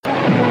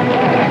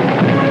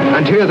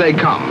And here they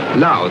come.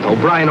 Louth,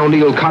 O'Brien,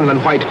 O'Neill, Conlon,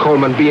 White,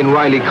 Coleman, Bean,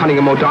 Riley,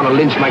 Cunningham, O'Donnell,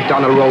 Lynch,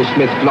 McDonald, Rose,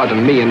 Smith, Flood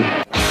and Meehan.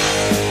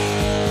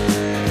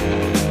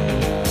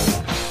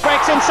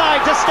 Breaks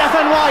inside to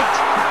Stephen White.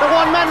 The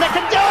one man that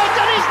can do it,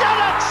 and he's done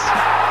it!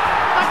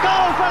 A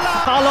goal for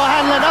Louth. Paulo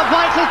Hanlon, a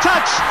vital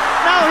touch.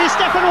 Now he's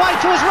Stephen White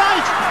to his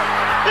right.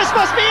 This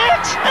must be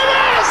it! It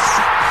is!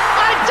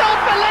 I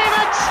don't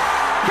believe it!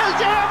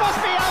 Kildare must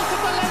be out of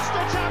the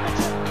Leinster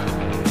Championship.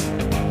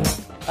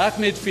 At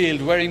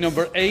midfield, wearing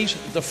number 8,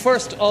 the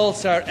first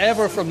All-Star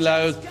ever from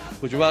Louth,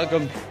 would you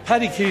welcome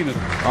Paddy Keenan.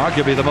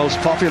 Arguably the most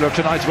popular of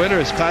tonight's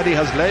winners, Paddy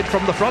has led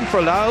from the front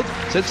for Louth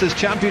since his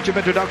championship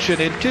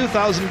introduction in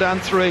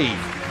 2003.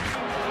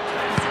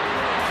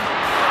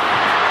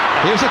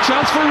 Here's a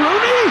chance for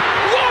Rooney.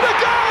 What a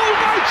goal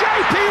by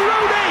JP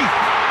Rooney!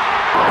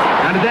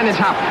 And then it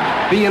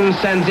happened. Bean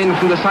sends in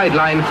from the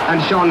sideline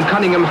and Sean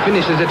Cunningham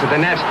finishes it to the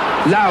net.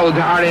 Louth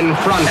are in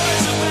front.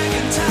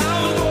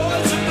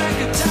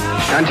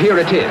 And here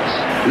it is.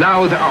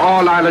 Louth are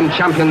All-Ireland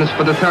champions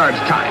for the third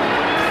time.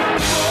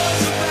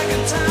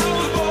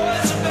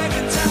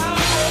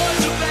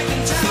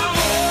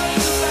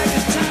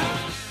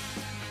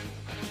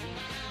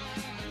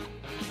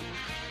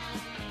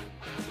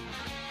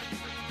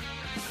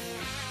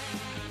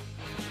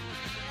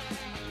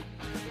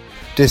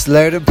 This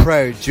Loud and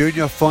Proud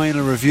Junior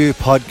Final Review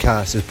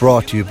podcast is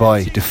brought to you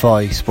by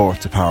Defy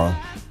Sports Apparel.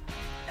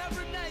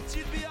 Every night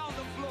she'd be on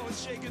the floor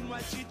shaking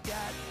what she'd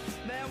got.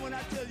 Man, when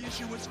I tell you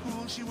she was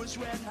cool, she was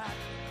red hot.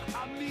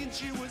 I mean,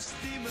 she was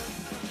steaming.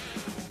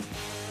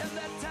 And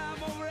that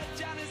time over at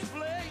Johnny's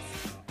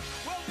place,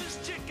 well,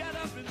 this chick got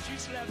up and she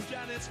slapped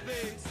Johnny's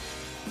face.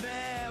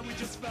 Man, we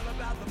just fell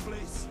about the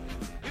place.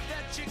 If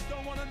that chick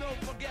don't want to know,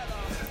 forget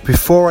her.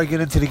 Before I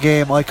get into the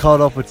game, I caught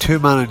up with two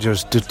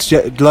managers,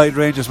 the Louth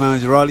Rangers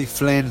manager Ollie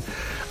Flynn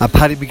and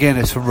Paddy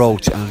McGuinness from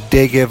Roach, and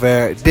they gave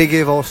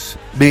us,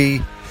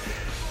 me,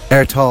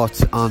 their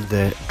thoughts on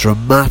the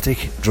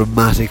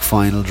dramatic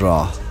final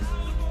draw.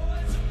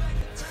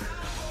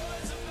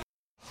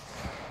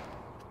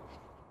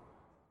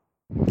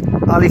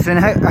 Ollie Flynn,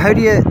 how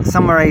do you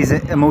summarise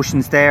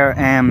emotions there?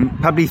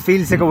 Probably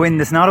feels like a win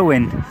that's not a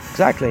win.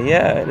 Exactly,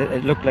 yeah.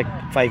 It looked like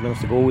 5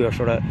 minutes to go we were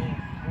sort of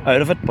out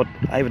of it, but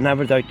I would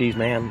never doubt these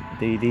men,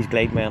 these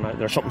Glade men.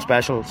 They're something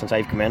special since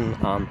I've come in,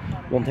 and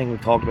one thing we've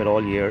talked about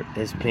all year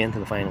is playing to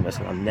the final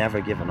whistle and never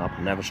giving up,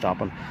 never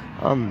stopping,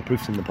 and the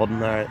proof's in the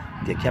pudding there.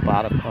 They kept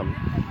at it, and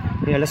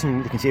yeah, listen,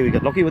 you can see we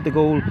got lucky with the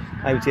goal.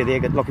 I would say they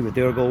got lucky with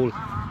their goal,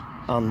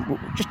 and we're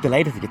just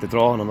delighted to get the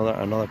draw and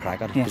another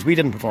crack at it, because we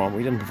didn't perform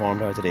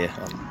there today,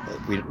 and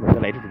we're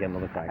delighted to get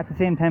another crack. At the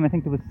same time, I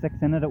think there was 6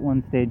 in it at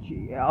one stage,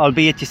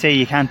 albeit you say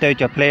you can't doubt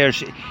your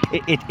players.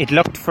 It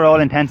looked for all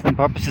intents and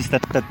purposes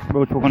that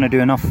Roach were going to do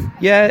enough.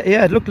 Yeah,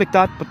 it looked like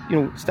that, but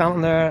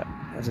standing there,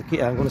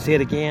 I'm going to say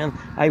it again,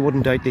 I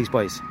wouldn't doubt these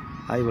boys.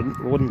 I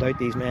wouldn't doubt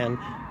these men,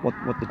 what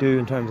they do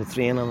in terms of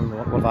training and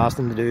what I've asked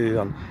them to do,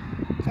 and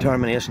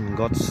determination and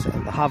guts,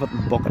 and they have it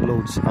in bucket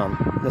loads,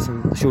 and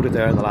listen, they showed it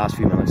there in the last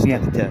few minutes to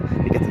get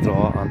the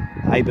draw, and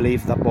I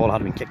believe if that ball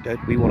had been kicked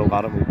out, we would have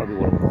got it, we probably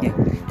would have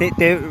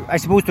won. I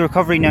suppose the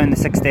recovery now in the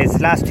 6 days,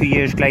 the last 2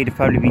 years Glade have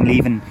probably been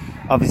leaving,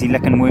 obviously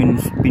licking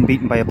wounds, been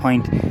beaten by a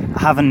point,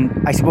 haven't,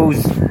 I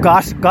suppose,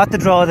 got the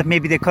draw that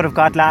maybe they could have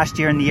got last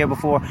year and the year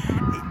before.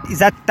 Is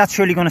that's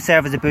surely going to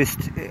serve as a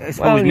boost, I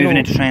suppose, moving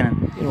into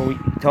training? We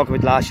talk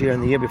about last year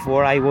and the year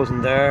before, I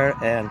wasn't there,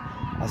 and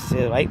as I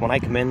say, right, when I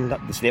come in,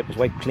 the slate was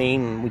wiped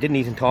clean. We didn't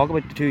even talk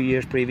about the 2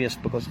 years previous,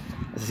 because,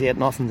 as I say, it had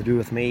nothing to do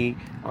with me.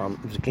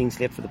 It was a clean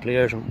slate for the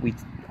players, and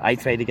I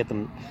tried to get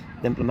them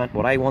to implement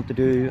what I want to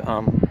do.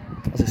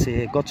 As I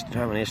say, guts,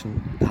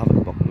 determination, to have it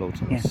in bucket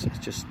loads. It's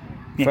just,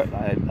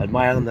 I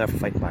admire them there for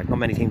fighting back. Not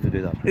many teams would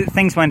do that.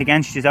 Things went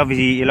against you.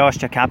 Obviously, you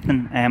lost your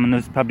captain, and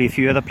there's probably a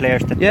few other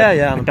players that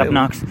picked up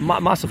knocks.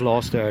 Massive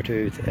loss there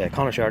too.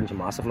 Conor Sheridan's a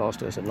massive loss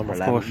to us at number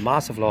 11.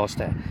 Massive loss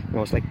there.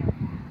 It's like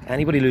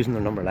anybody losing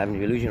their number 11.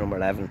 If you lose your number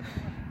 11,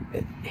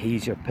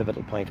 he's your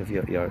pivotal point of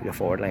your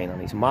forward line,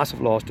 and he's a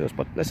massive loss to us.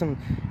 But listen,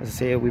 as I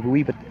say, we've a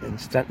wee bit in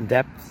strength and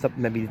depth that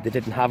maybe they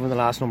didn't have in the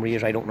last number of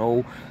years. I don't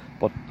know.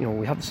 But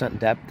we have the strength and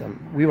depth, and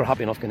we were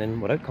happy enough getting in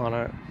without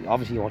Conor.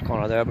 Obviously you want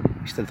Conor there, but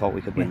we still thought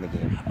we could win the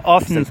game.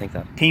 Often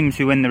teams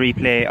who win the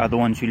replay are the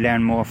ones who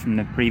learn more from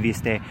the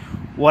previous day.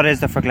 What is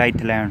there for Glade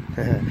to learn?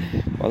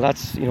 Well,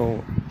 that's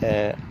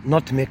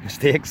not to make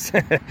mistakes.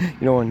 And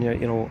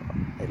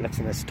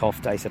listen, it's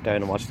tough. I sit down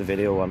and watch the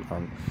video,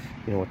 and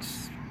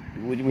it's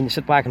when you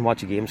sit back and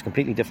watch a game, it's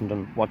completely different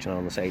than watching it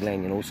on the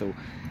sideline. So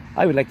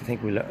I would like to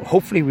think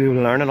hopefully we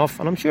will learn enough,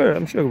 and I'm sure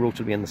Roach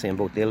will be in the same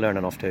boat. They'll learn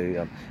enough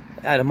too.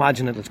 I'd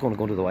imagine it's going to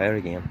go to the wire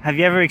again. Have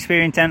you ever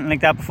experienced anything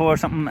like that before?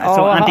 Something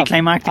so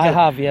anticlimactic? I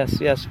have,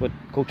 yes. With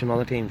coaching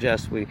other teams,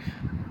 yes.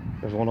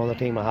 There's one other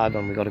team I had,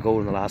 and we got a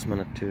goal in the last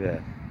minute to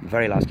the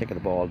very last kick of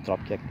the ball,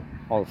 drop kick,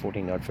 all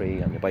 14-yard free,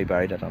 and the boy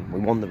buried it, and we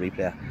won the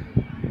replay.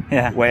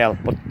 Yeah. Well,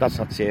 but that's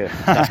not to say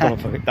that's going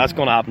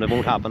to happen. It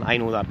won't happen. I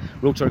know that.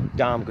 Roach are a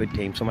damn good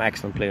team, some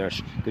excellent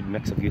players, good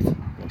mix of youth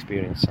and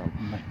experience. And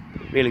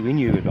really, we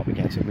knew we'd be up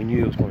against it. We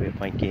knew it was going to be a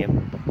point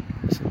game.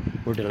 But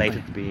listen, we're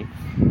delighted to be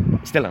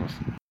still in it.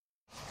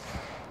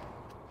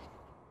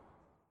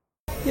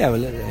 Yeah,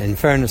 well, in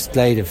fairness,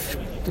 Glade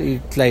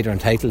are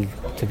entitled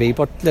to be,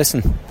 but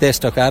listen, they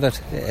stuck at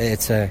it.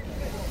 It's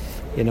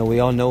we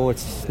all know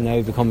it's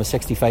now become a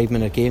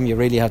 65-minute game. You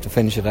really have to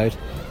finish it out.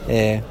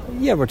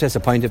 Yeah, we're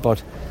disappointed,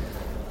 but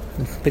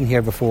we've been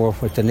here before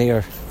with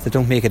Dunleer. They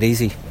don't make it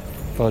easy.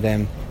 But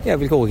yeah,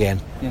 we'll go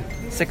again. Yeah.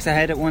 6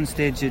 ahead at one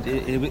stage.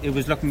 It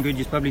was looking good.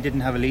 You probably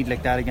didn't have a lead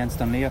like that against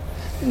Dunleer.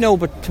 No,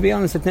 but to be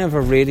honest, it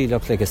never really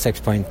looked like a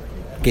 6-point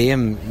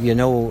game.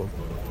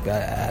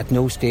 At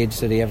no stage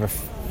did they ever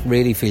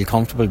really feel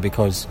comfortable,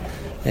 because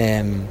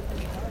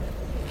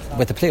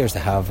with the players they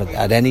have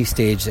at any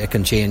stage, it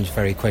can change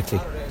very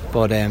quickly.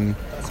 But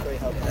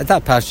at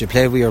that passage of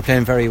play, we were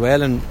playing very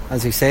well, and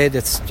as he said,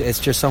 it's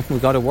just something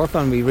we've got to work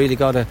on. We really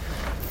got to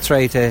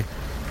try to,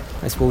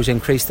 I suppose,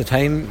 increase the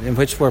time in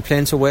which we're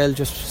playing so well,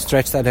 just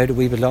stretch that out a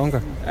wee bit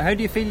longer. How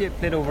do you feel you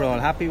played overall?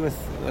 Happy with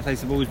I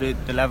suppose, the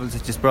levels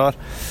it just brought?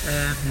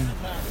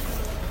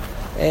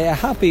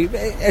 Happy.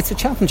 It's a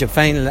championship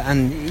final,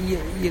 and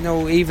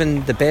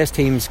even the best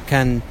teams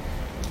cannot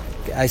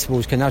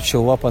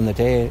show up on the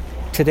day.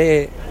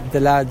 Today, the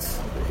lads,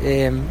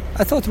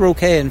 I thought they were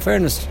okay. In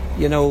fairness,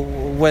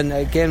 when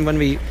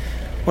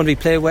we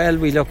play well,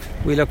 we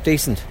look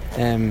decent.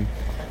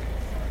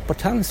 But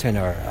Talonstown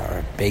are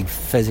a big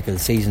physical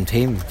seasoned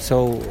team.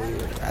 So,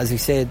 as he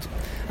said,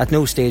 at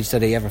no stage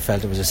did he ever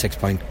felt it was a six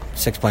point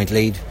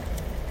lead.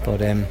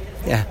 But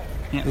yeah.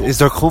 Is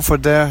there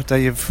comfort there that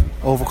you've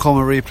overcome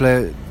a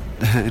replay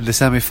in the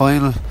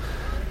semi-final?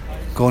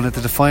 Going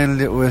into the final,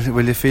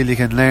 will you feel you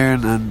can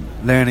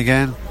learn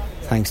again?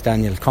 Thanks,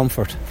 Daniel.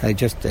 Comfort. I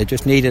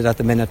just need it at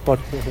the minute. But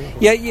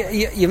yeah,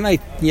 you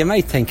might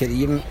think it.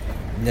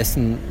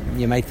 Listen,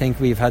 you might think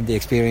we've had the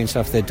experience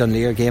of the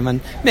Dunleer game, and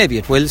maybe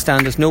it will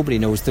stand us. Nobody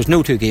knows. There's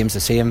no two games the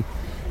same.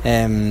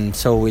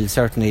 So we'll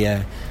certainly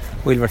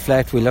we'll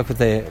reflect. We'll look at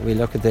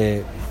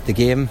the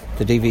game,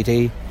 the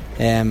DVD,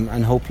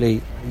 and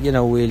hopefully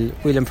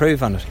we'll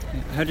improve on it.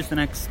 How does the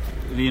next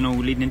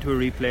leading into a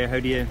replay? How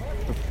do you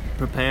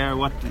prepare?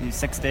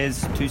 6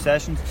 days, 2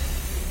 sessions?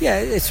 Yeah,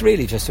 it's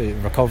really just a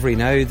recovery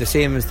now, the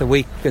same as the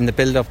week in the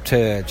build-up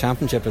to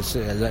championship. It's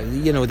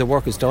the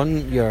work is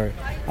done. You're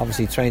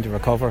obviously trying to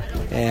recover.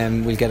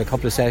 We'll get a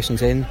couple of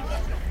sessions in,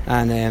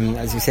 and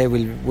as you say,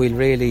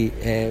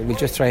 we'll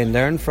just try and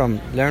learn from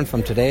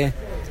today,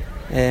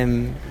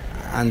 and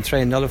try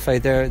and nullify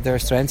their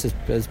strengths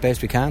as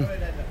best we can.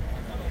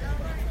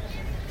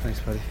 Thanks,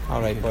 buddy.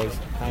 All right, boys.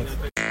 Thanks.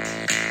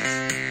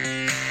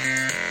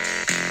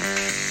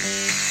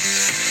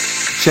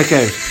 Check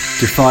out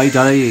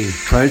Defy.ie,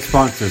 proud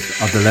sponsors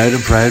of the Loud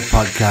and Proud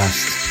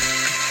podcast.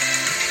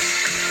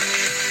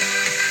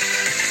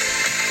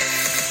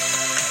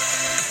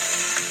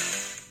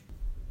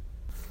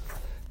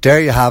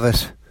 There you have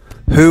it.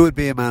 Who would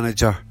be a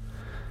manager?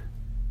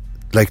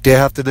 Like, they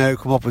have to now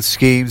come up with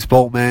schemes.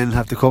 Both men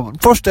have to come.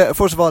 First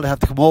of all, they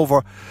have to come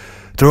over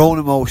their own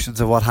emotions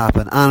of what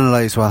happened,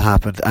 analyse what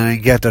happened, and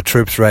then get their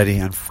troops ready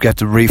and get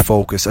them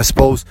refocused. I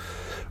suppose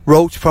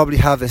Roach probably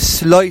have a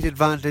slight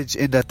advantage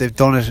in that they've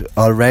done it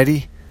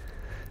already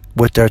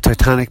with their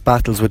titanic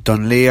battles with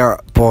Dunleer,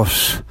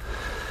 but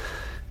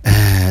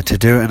to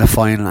do it in a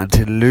final and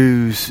to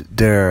lose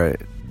their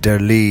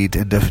lead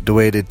in the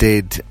way they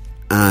did,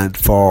 and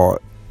for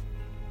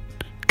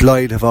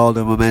Glide have all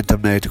the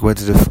momentum now to go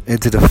into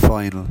the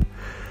final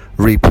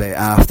replay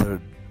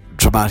after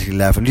dramatic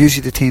level.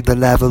 Usually the team that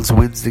levels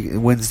wins the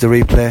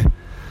replay.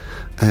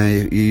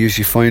 You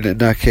usually find it in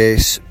that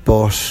case,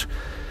 but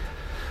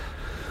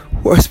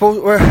I'll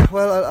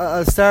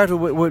start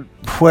with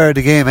where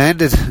the game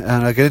ended,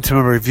 and I'll get into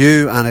my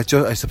review. And I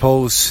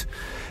suppose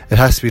it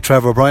has to be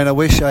Trevor O'Brien. I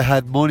wish I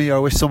had money, or I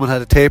wish someone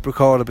had a tape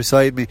recorder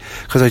beside me,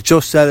 because I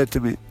just said it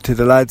to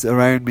the lads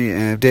around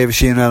me, David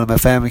Sheehan and my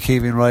family,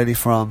 Keevan Riley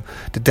from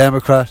the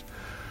Democrat.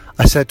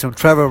 I said to him,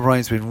 Trevor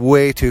O'Brien's been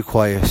way too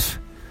quiet.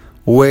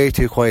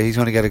 He's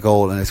going to get a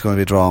goal and it's going to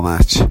be a draw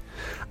match,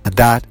 and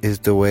that is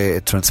the way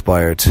it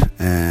transpired.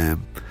 Enda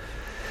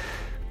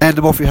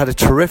Murphy had a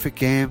terrific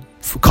game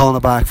for calling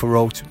it back for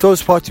Roach.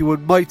 Does what you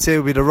might say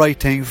would be the right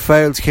thing.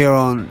 Fouls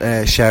Kieran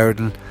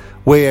Sheridan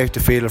way out the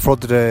field in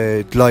front of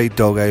the Glide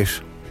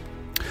dugout.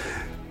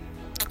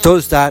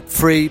 Does that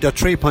free? They're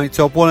 3 points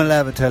up,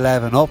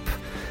 111-11 up.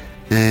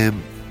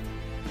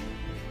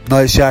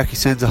 Niall Sharkey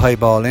sends a high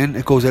ball in.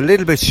 It goes a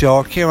little bit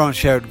short. Kieran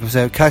Sheridan comes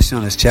out, catching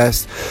on his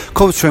chest,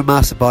 comes through a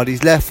massive body.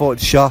 His left foot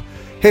shot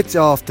hits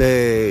off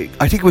I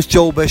think it was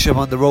Joe Bishop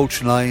on the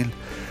Roach line,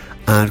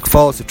 and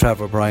falls to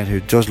Trevor O'Brien,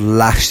 who just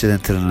lashed it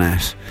into the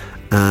net.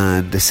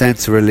 And the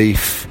sense of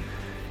relief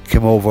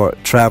came over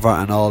Trevor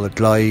and all the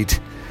Glide.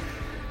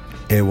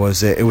 It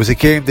was a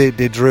game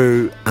they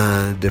drew,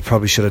 and they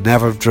probably should have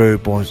never drew,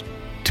 but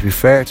to be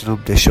fair to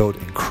them, they showed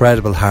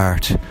incredible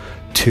heart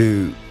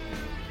to,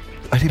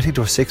 I think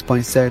there were 6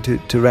 points there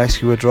to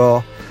rescue a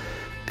draw.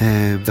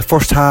 The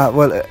first half,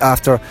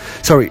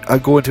 I'll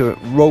go into it.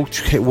 Roach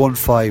hit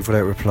 1-5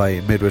 without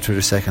reply midway through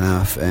the second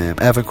half.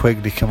 Evan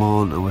Quigley came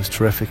on and was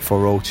terrific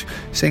for Roach.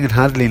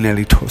 Single-handedly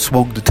nearly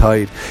swung the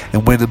tide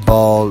and winning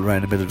ball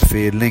around the middle of the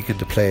field, linking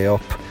the play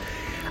up.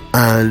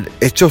 And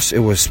it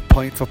was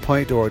point for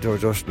point, or they were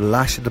just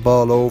lashing the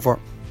ball over.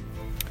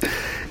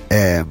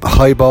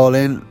 High ball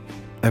in.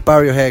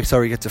 Barry O'Hare,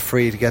 gets a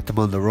free to get them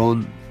on the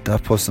run.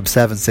 That puts them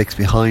 7-6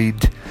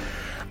 behind.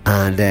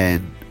 And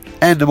then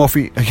Enda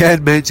Murphy,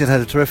 again mentioned,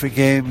 had a terrific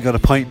game. He got a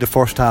point in the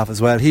first half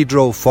as well. He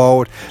drove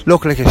forward,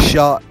 looked like a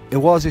shot. It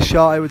was a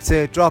shot, I would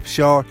say. It dropped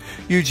short.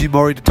 Eugene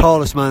Murray, the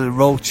tallest man in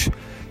Roach,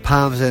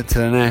 palms into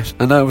the net,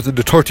 and that was in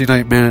the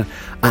 39th minute.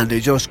 And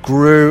they just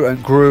grew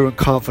and grew in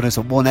confidence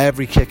and won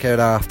every kick out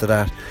after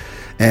that.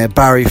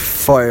 Barry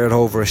fired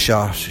over a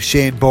shot.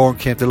 Shane Bourne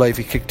came to life.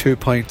 He kicked 2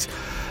 points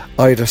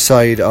either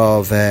side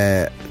of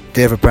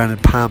David Brennan,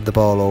 palmed the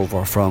ball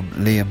over from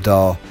Liam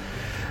Daw.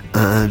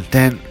 And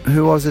then,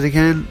 who was it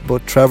again?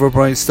 But Trevor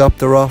Bryan stopped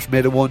the rot,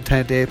 made it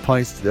 110 to 8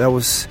 points. That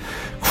was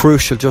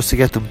crucial just to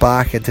get them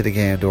back into the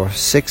game. They were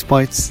 6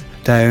 points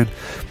down,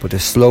 but they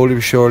slowly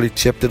but surely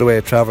chipped it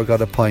away. Trevor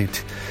got a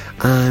point.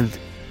 And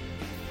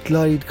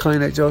Clyde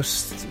kind of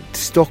just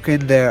stuck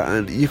in there.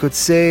 And you could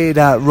say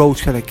that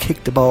Roach kind of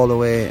kicked the ball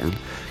away and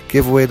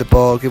give away the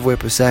ball, give away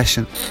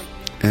possession.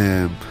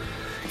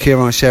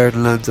 Kieran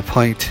Sheridan lands a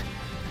point.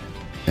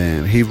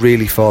 He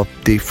really fought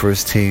deep for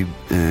his team.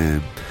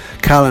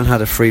 Callan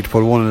had a free to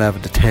put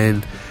 111 to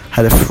 10.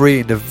 Had a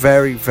free in the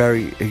very,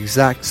 very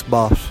exact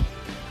spot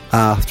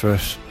after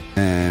it.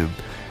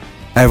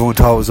 Everyone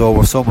thought it was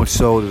over, so much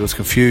so that there was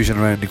confusion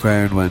around the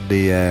ground when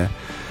the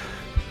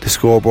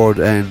scoreboard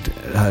end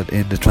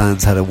in the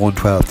Clans had a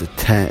 112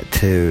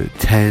 to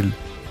 10,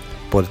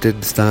 but it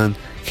didn't stand.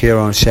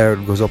 Kieran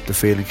Sheridan goes up the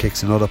field and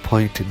kicks another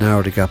point to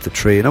narrow the gap to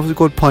 3, and that was a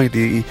good point.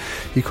 He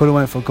could have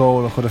went for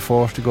goal or could have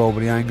forced a goal,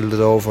 but he angled it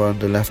over on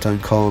the left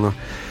hand corner,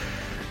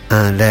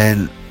 and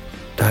then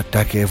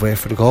that gave way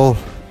for the goal.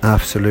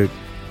 Absolute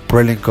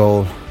brilliant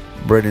goal,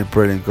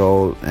 brilliant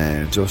goal,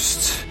 and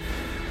just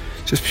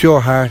pure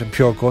heart and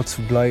pure guts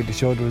from Blythe. They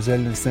showed the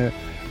resilience there.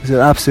 It was an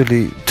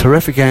absolutely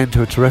terrific end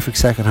to a terrific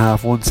second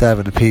half,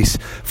 1-7 apiece.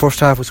 First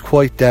half was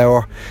quite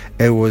dour.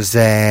 It was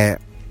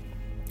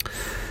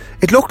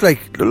it looked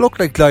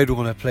like Clyde were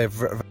going to play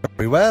very,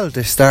 very well.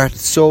 They started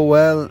so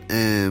well.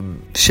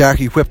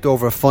 Sharkey whipped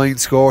over a fine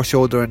score,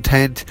 showed their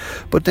intent,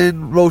 but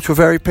then Roach were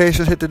very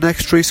patient, hit the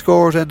next 3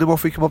 scores, and then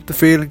Murphy came up the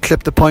field and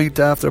clipped the point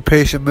after a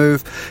patient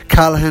move.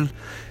 Callahan,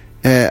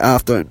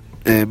 after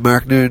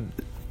Mark Noon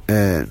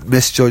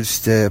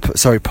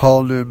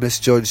Paul Noon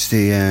misjudged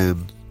the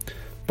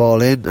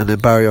ball in, and then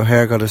Barry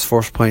O'Hare got his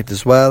first point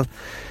as well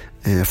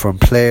from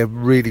play.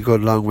 Really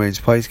good long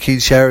range points. Keane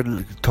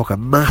Sheridan took a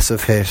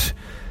massive hit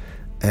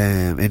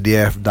in the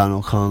air from Dan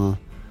O'Connell,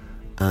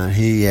 and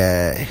he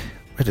in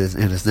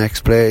his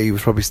next play he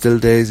was probably still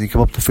dazed. He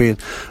came up the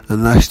field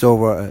and lashed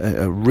over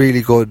a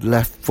really good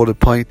left footed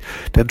point.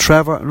 Then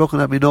Trevor, looking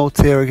at my notes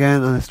here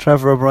again, and it's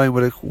Trevor O'Brien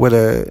with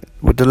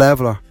the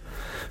leveller.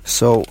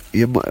 So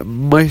you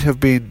might have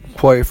been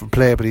quiet from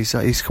play, but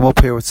he's come up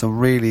here with some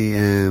really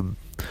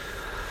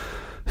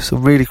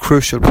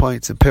crucial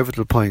points and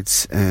pivotal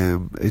points. I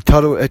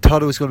thought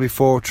it was going to be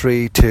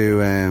 4-3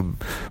 to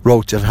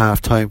Roach at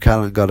half time.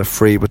 Callan got a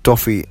free, but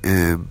Duffy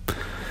had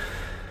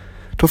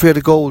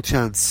a goal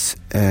chance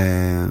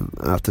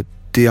after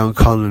Dion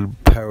Conlon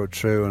powered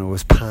through, and it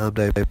was palmed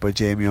out by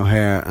Jamie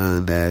O'Hare.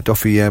 And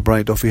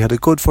Brian Duffy had a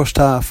good first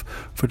half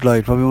for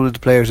Glyde, probably one of the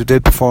players who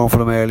did perform for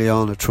them early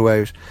on and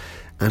throughout.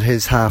 And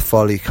his half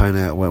volley kind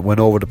of went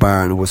over the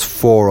bar, and it was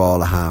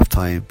 4-4 at half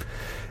time.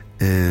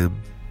 A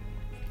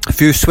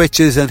few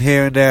switches in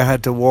here and there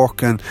had to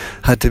work and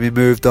had to be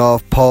moved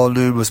off. Paul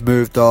Noon was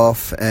moved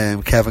off.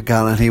 Kevin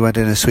Gallen, he went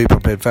in a sweeper,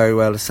 played very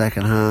well the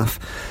second half.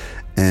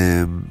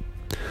 Colin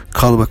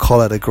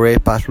McCullough had a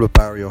great battle with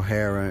Barry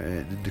O'Hare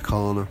in the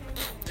corner.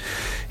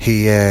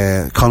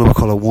 Colin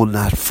McCullough won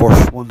that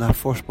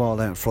first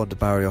ball out in front of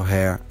Barry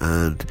O'Hare,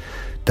 and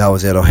that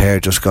was it. O'Hare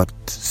just got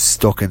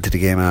stuck into the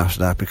game after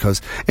that,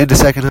 because in the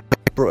second half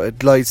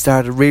Glyde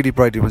started really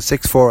bright. He went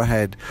 6-4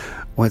 ahead,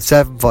 went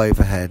 7-5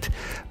 ahead,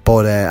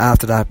 but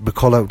after that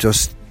McCullough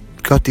just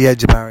got the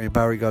edge of Barry, and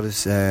Barry got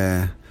his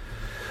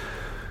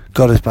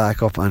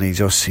back up, and he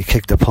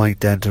kicked a point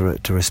then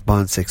to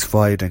respond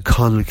 6-5. And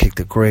Conlon kicked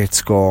a great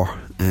score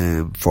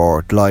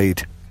for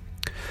Glyde.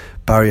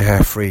 Barry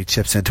O'Hare free,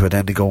 chips into it,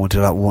 then they go into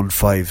that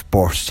 1-5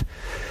 burst.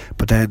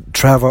 But then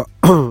Trevor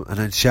and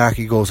then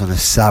Sharkey goes on a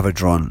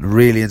savage run,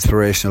 really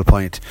inspirational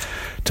point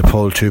to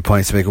pull 2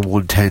 points to make it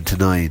 110 to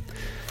 9.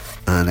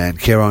 And then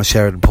Kieran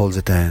Sheridan pulls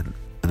it down,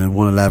 and then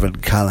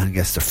 111 Callahan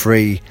gets the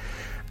free.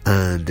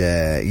 And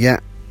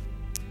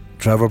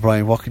Trevor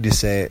Bryan, what can you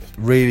say?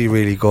 Really,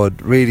 really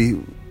good,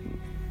 really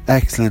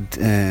excellent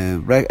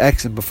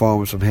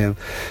performance from him.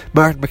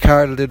 Martin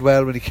McCardle did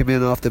well when he came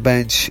in off the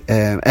bench.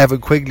 Evan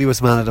Quigley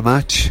was man of the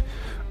match.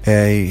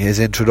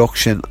 His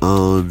introduction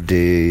on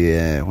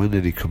the when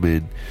did he come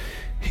in?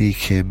 He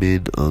came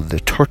in on the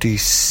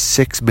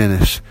 36th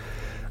minute,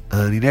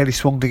 and he nearly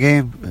swung the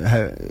game.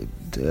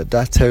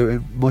 That's how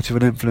much of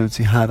an influence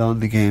he had on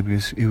the game.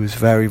 He was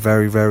very,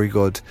 very, very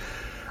good.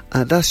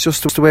 And that's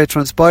just the way it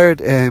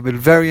transpired. It'll be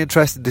very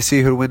interesting to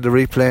see who'll win the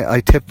replay.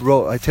 I tipped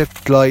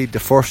Glyde the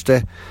first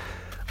day.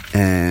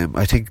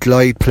 I think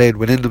Glyde played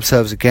within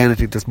themselves again. I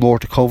think there's more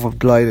to come from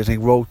Glyde. I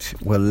think Roach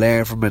will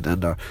learn from it,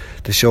 and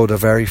they showed a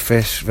very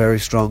fit, very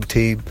strong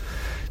team.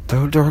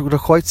 They're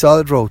quite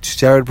solid, Roach.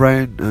 Jared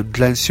Brown and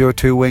Glenn Stewart,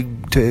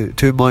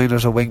 two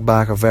minors, a wing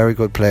back, are very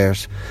good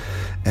players.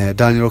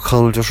 Daniel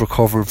O'Connell, just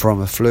recovering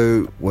from a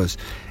flu, was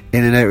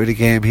in and out of the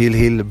game.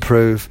 He'll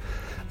improve.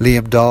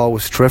 Liam Daw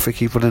was terrific.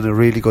 He put in a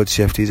really good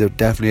shift. He's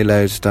definitely a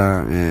loud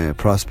star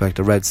prospect,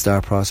 a red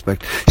star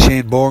prospect.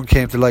 Shane Bourne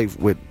came to life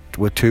with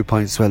 2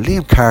 points as well.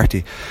 Liam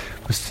Carty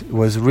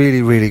was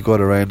really, really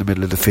good around the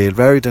middle of the field.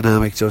 Very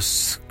dynamic,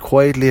 just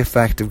quietly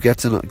effective,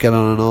 get on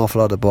an awful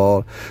lot of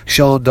ball.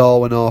 Sean Daw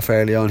went off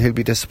early on. He'll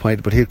be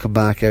disappointed, but he'll come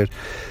back out,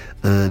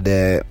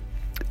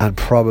 and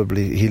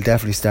probably he'll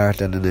definitely start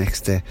then the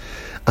next day.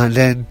 And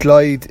then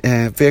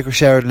Glyde, Baker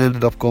Sheridan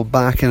ended up going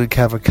back in, and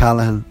Kevin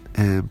Callahan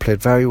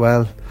played very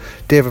well.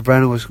 David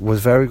Brennan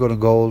was very good in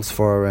goals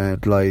for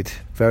Glyde.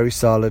 Very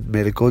solid,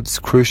 made a good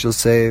crucial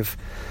save.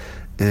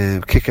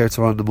 Kickouts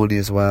were on the money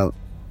as well.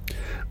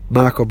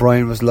 Mark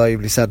O'Brien was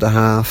lively centre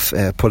half,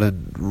 put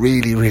in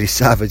really, really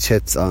savage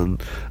hits on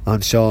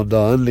Sean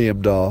Daw and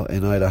Liam Daw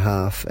in either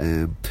half.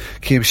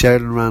 Keem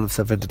Sheridan ran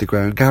himself into the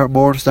ground. Garrett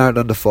Moore started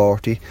on the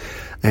 40.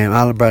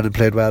 Alan Brennan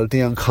played well.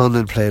 Dion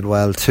Conlon played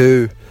well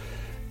too.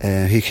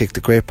 He kicked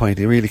a great point.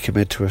 He really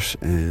committed to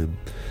it.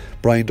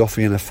 Brian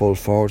Duffy in a full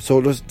forward. So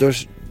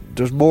there's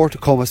more to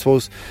come, I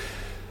suppose.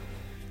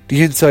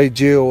 The inside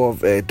duo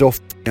of Duff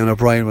and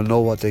O'Brien will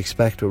know what they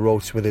expect with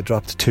Roach when they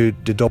drop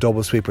the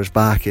double sweepers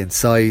back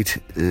inside.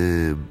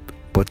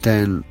 But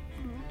then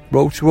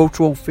Roach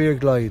won't fear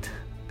Glyde.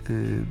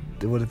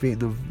 They would have beaten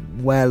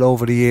them well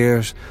over the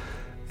years.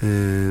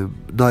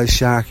 Niall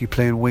Sharkey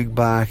playing wing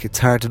back. It's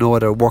hard to know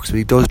whether it works, but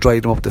he does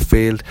drive them up the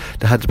field.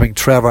 They had to bring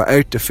Trevor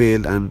out the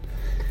field, and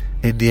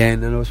in the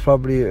end, and it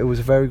was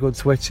a very good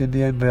switch in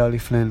the end by Ollie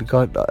Flynn.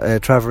 Got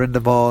Trevor in the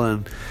ball,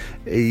 and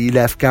he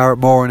left Garrett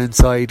Moore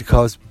inside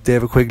because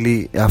David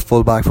Quigley at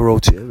full back for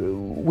Roach.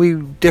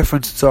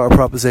 Different sort of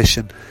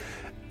proposition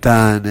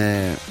than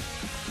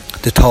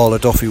the taller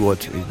Duffy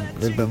would. A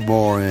little bit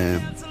more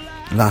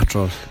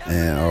lateral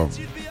or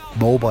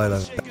mobile, I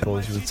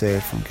suppose you would say,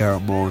 from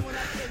Garrett Moore.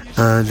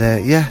 And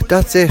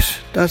that's it.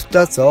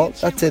 That's all.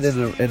 That's it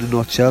in a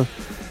nutshell.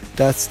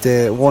 That's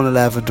the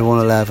 111 to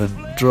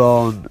 111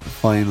 drawn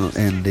final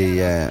in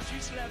the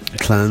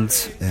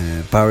Clans.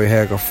 Barry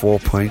Hare got 4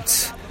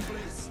 points.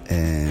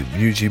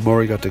 Eugene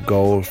Murray got the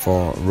goal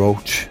for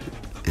Roach.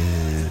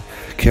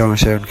 Kieran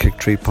Sheridan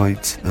kicked 3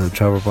 points, and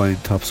Trevor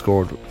Bryant top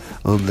scored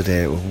on the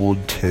day with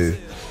 1-2.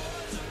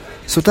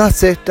 So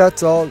that's it.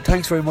 That's all.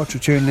 Thanks very much for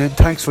tuning in.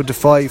 Thanks for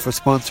Defy for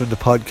sponsoring the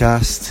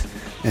podcast.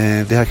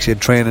 They actually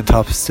had training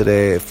tops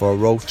today for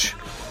Roach.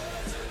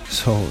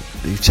 So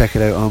you check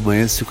it out on my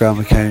Instagram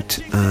account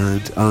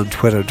and on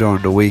Twitter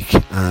during the week.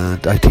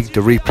 And I think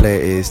the replay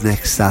is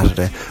next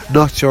Saturday.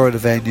 Not sure of the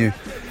venue.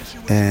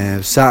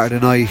 Saturday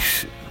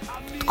night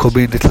could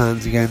be in the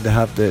Clans again. They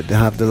have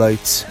the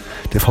lights.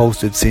 They've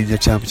hosted senior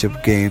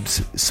championship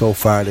games so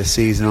far this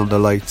season on the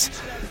lights.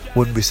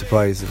 Wouldn't be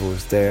surprised if it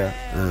was there.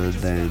 And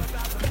then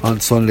on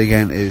Sunday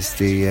again is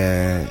the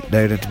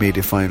Louth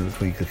Intermediate final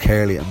between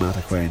Kilkerley and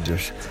Mattock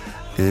Rangers.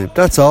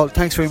 That's all.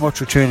 Thanks very much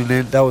for tuning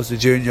in. That was the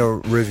junior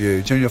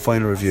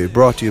final review,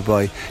 brought to you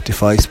by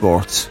Defy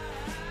Sports.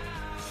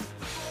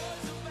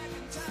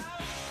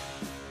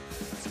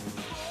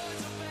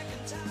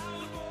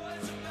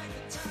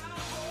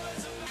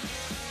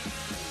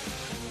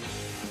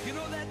 You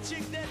know that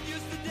chick that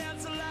used to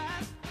dance a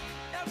lot?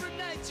 Every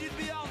night she'd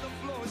be on the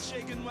floor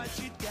shaking what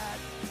she'd got.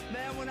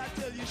 Man, when I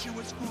tell you she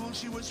was cool,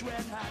 she was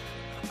red hot.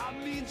 I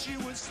mean, she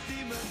was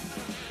steaming.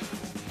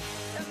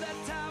 And that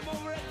time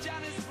over at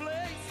Johnny's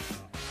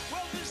place,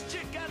 well, this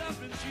chick got up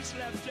and she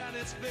slapped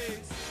Johnny's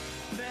face.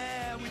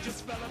 Man, we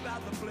just fell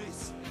about the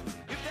place.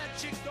 If that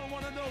chick don't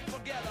wanna know,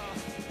 forget her.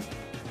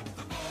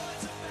 The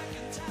boys are back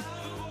in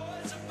town, the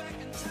boys are back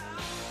in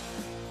town.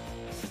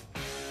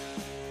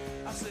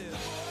 I said, the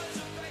boys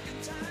are back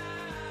in town.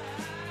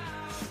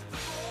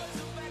 The boys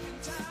are back in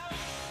town.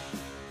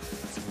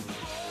 The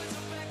boys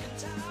are back in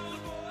town.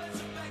 The boys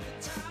are back in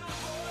town.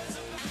 The boys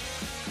are back.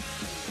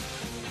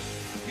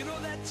 You know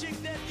that chick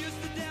that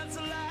used to dance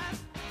a lot?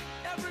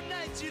 Every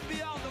night she'd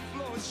be on the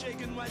floor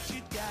shaking what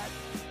she'd got.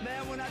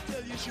 Man, when I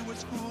tell you she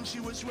was cool, she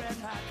was red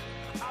hot.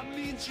 I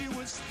mean, she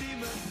was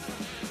steaming.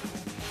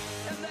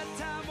 And that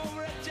time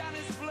over at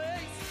Johnny's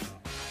place,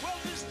 well,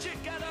 this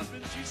chick got up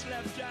and she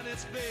slapped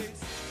Johnny's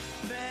face.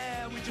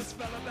 Man, we just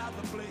fell about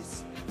the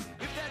place.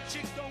 If that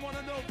chick don't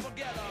wanna know,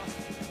 forget her.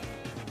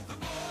 The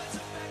boys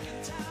are back in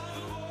town.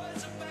 The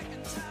boys are back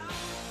in town.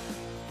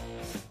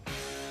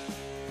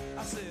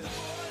 I said, the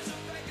boys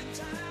are back in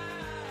town.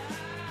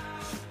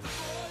 The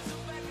boys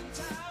are back in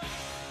town.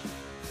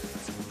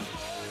 The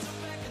boys are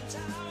back in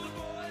town. The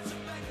boys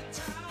are back in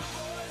town.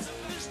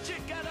 This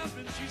chick got up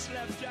and she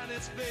slapped Johnny.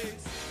 his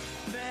face.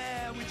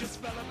 Man, we just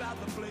fell about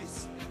the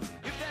place.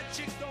 If that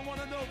chick don't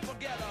wanna know,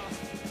 forget her.